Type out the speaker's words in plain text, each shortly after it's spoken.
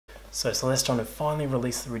So Celestron have finally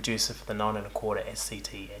released the reducer for the 9.25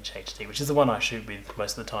 SCT Edge HD, which is the one I shoot with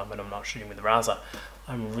most of the time when I'm not shooting with the RASA.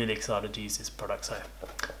 I'm really excited to use this product. So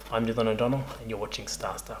I'm Dylan O'Donnell and you're watching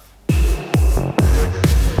Star Stuff.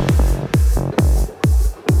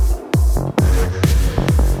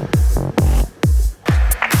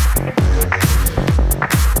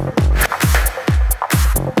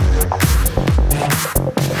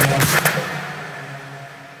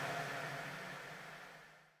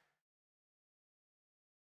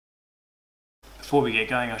 Before we get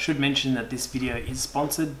going, I should mention that this video is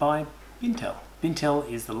sponsored by Bintel.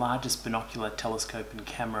 Bintel is the largest binocular telescope and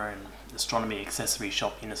camera and astronomy accessory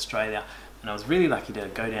shop in Australia, and I was really lucky to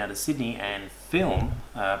go down to Sydney and film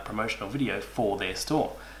a promotional video for their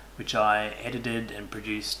store, which I edited and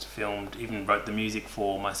produced, filmed, even wrote the music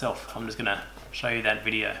for myself. I'm just going to show you that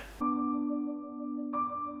video.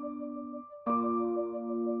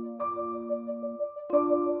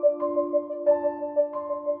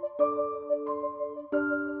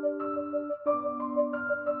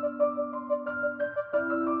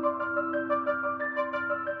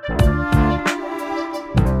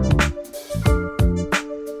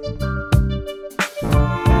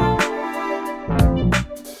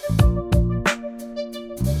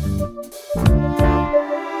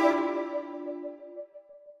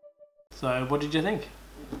 So what did you think?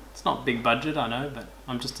 It's not big budget, I know, but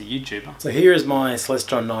I'm just a YouTuber. So here is my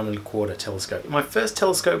Celestron 9.25 telescope. My first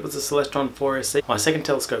telescope was a Celestron 4SC. My second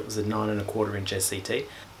telescope was a 9.25 inch SCT.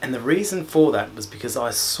 And the reason for that was because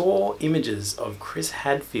I saw images of Chris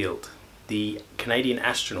Hadfield, the Canadian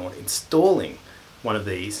astronaut, installing one of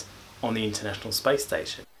these on the International Space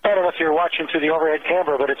Station. I don't know if you're watching through the overhead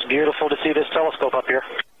camera, but it's beautiful to see this telescope up here.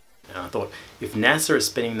 And I thought, if NASA is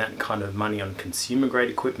spending that kind of money on consumer grade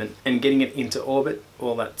equipment and getting it into orbit,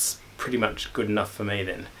 well, that's pretty much good enough for me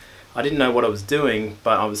then. I didn't know what I was doing,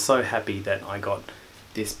 but I was so happy that I got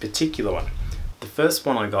this particular one. The first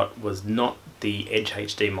one I got was not the Edge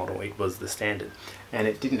HD model, it was the standard, and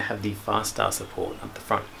it didn't have the fast star support up the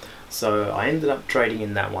front. So I ended up trading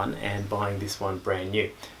in that one and buying this one brand new.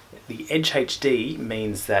 The Edge HD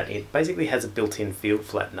means that it basically has a built-in field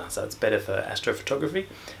flattener, so it's better for astrophotography,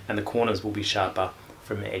 and the corners will be sharper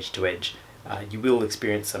from edge to edge. You will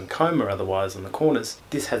experience some coma otherwise on the corners.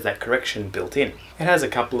 This has that correction built in. It has a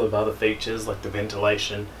couple of other features like the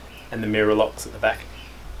ventilation and the mirror locks at the back.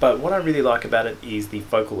 But what I really like about it is the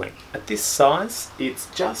focal length. At this size, it's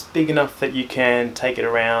just big enough that you can take it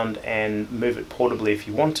around and move it portably if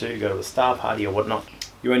you want to, go to a star party or whatnot.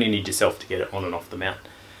 You only need yourself to get it on and off the mount.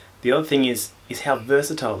 The other thing is how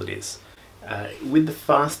versatile it is. With the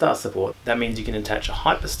fast star support, that means you can attach a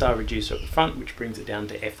hyperstar reducer at the front, which brings it down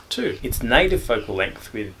to f2. Its native focal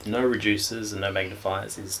length, with no reducers and no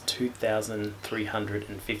magnifiers, is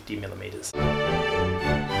 2,350 millimeters,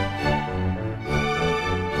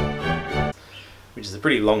 which is a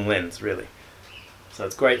pretty long lens, really. So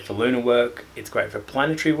it's great for lunar work, it's great for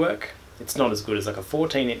planetary work. It's not as good as like a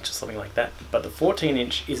 14 inch or something like that, but the 14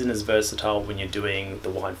 inch isn't as versatile when you're doing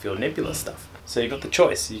the wide field nebula stuff. So you've got the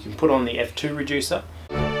choice. You can put on the f2 reducer,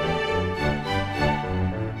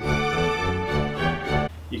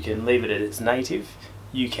 you can leave it at its native,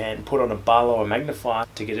 you can put on a Barlow or magnifier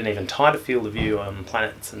to get an even tighter field of view on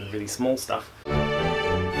planets and really small stuff.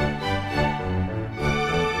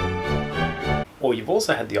 Or you've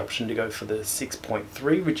also had the option to go for the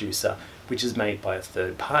 6.3 reducer, which is made by a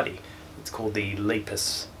third party. It's called the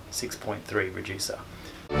Lepus 6.3 reducer.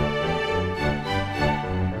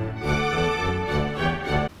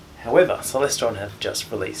 However, Celestron have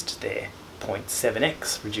just released their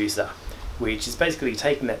 0.7x reducer, which is basically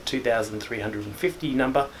taking that 2,350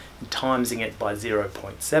 number and timesing it by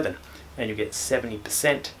 0.7, and you get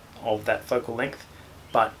 70% of that focal length,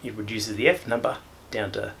 but it reduces the f number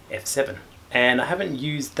down to f7. And I haven't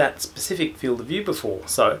used that specific field of view before,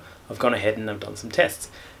 so I've gone ahead and I've done some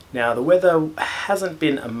tests. Now the weather hasn't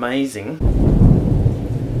been amazing,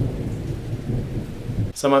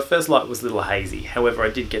 so my first light was a little hazy. However, I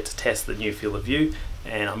did get to test the new field of view,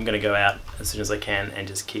 and I'm going to go out as soon as I can and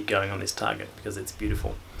just keep going on this target because it's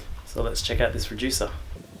beautiful. So let's check out this reducer.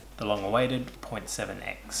 The long-awaited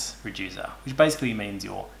 0.7x reducer, which basically means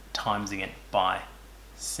you're timesing it by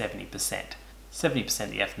 70%. 70%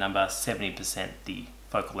 the f number, 70% the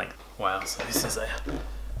focal length. Wow, so this is a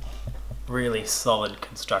really solid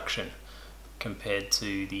construction compared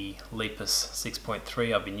to the Lepus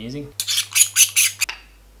 6.3 I've been using.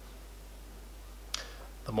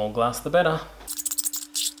 The more glass the better.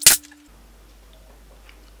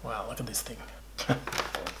 Wow, look at this thing.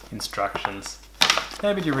 Instructions.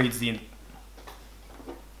 Nobody reads the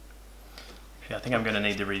Actually, I think I'm going to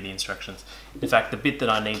need to read the instructions. In fact, the bit that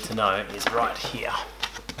I need to know is right here.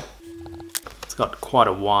 It's got quite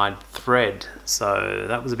a wide thread, so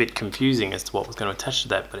that was a bit confusing as to what was going to attach to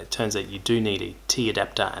that, but it turns out you do need a T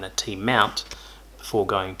adapter and a T mount before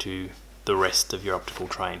going to the rest of your optical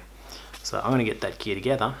train. So I'm going to get that gear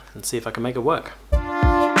together and see if I can make it work.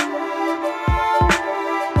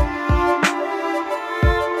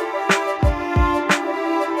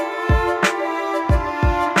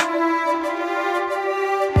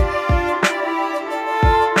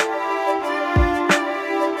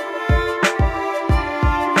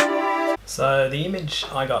 So the image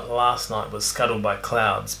I got last night was scuttled by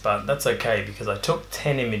clouds, but that's okay because I took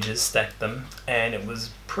 10 images, stacked them, and it was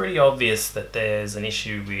pretty obvious that there's an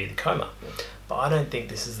issue with coma. But I don't think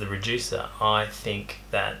this is the reducer. I think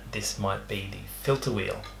that this might be the filter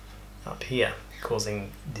wheel up here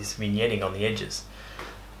causing this vignetting on the edges.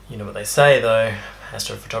 You know what they say though,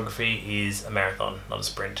 astrophotography is a marathon, not a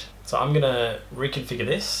sprint. So I'm gonna reconfigure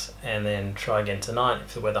this and then try again tonight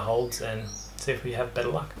if the weather holds and see if we have better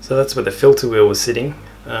luck. So that's where the filter wheel was sitting,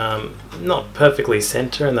 not perfectly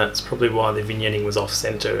center, and that's probably why the vignetting was off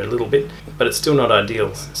center a little bit, but it's still not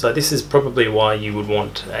ideal. So this is probably why you would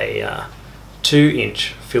want a 2-inch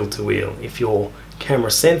filter wheel. If your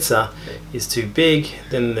camera sensor is too big,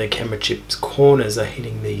 then the camera chip's corners are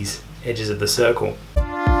hitting these edges of the circle.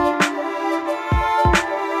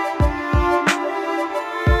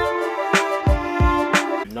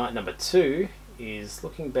 Night number 2 is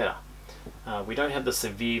looking better. We don't have the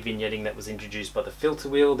severe vignetting that was introduced by the filter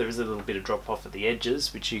wheel. There is a little bit of drop off at the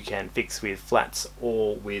edges, which you can fix with flats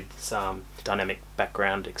or with some dynamic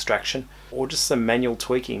background extraction, or just some manual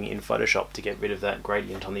tweaking in Photoshop to get rid of that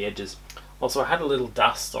gradient on the edges. Also, I had a little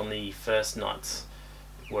dust on the first night's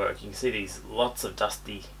work. You can see these lots of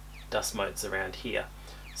dusty dust motes around here.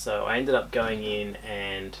 So I ended up going in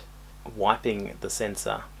and wiping the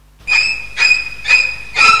sensor,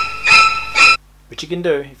 which you can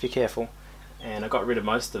do if you're careful, and I got rid of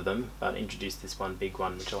most of them but introduced this one big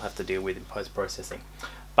one which I'll have to deal with in post-processing.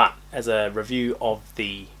 But as a review of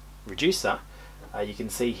the reducer, you can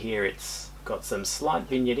see here it's got some slight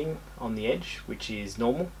vignetting on the edge, which is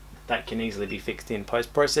normal. That can easily be fixed in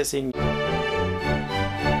post-processing.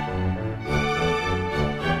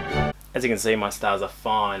 As you can see, my stars are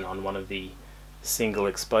fine on one of the single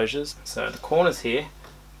exposures, so at the corners here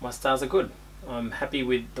my stars are good. I'm happy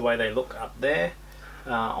with the way they look up there.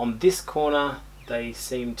 On this corner they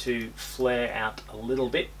seem to flare out a little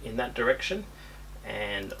bit in that direction,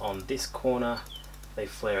 and on this corner they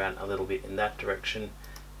flare out a little bit in that direction,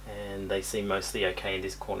 and they seem mostly okay in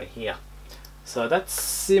this corner here. So that's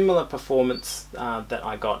similar performance that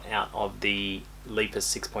I got out of the Lepus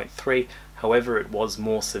 6.3, however it was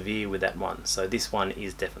more severe with that one, so this one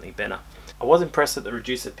is definitely better. I was impressed that the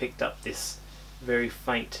reducer picked up this very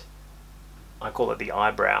faint, I call it the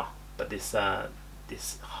eyebrow, but this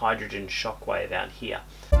this hydrogen shockwave out here.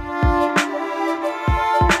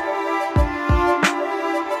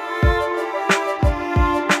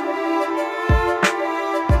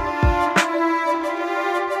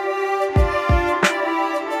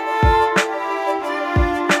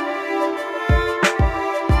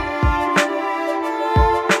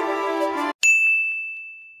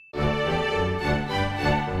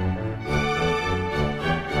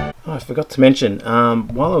 I forgot to mention,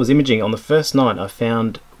 while I was imaging on the first night I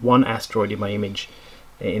found one asteroid in my image.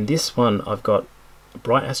 In this one I've got a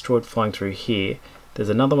bright asteroid flying through here. There's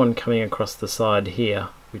another one coming across the side here,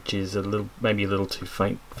 which is maybe a little too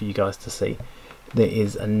faint for you guys to see. There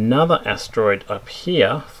is another asteroid up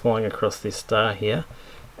here flying across this star here,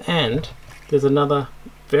 and there's another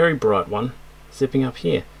very bright one zipping up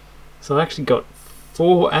here. So I've actually got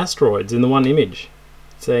 4 asteroids in the one image.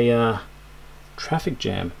 It's a traffic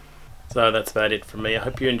jam. So that's about it from me. I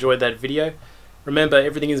hope you enjoyed that video. Remember,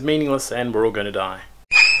 everything is meaningless and we're all going to die.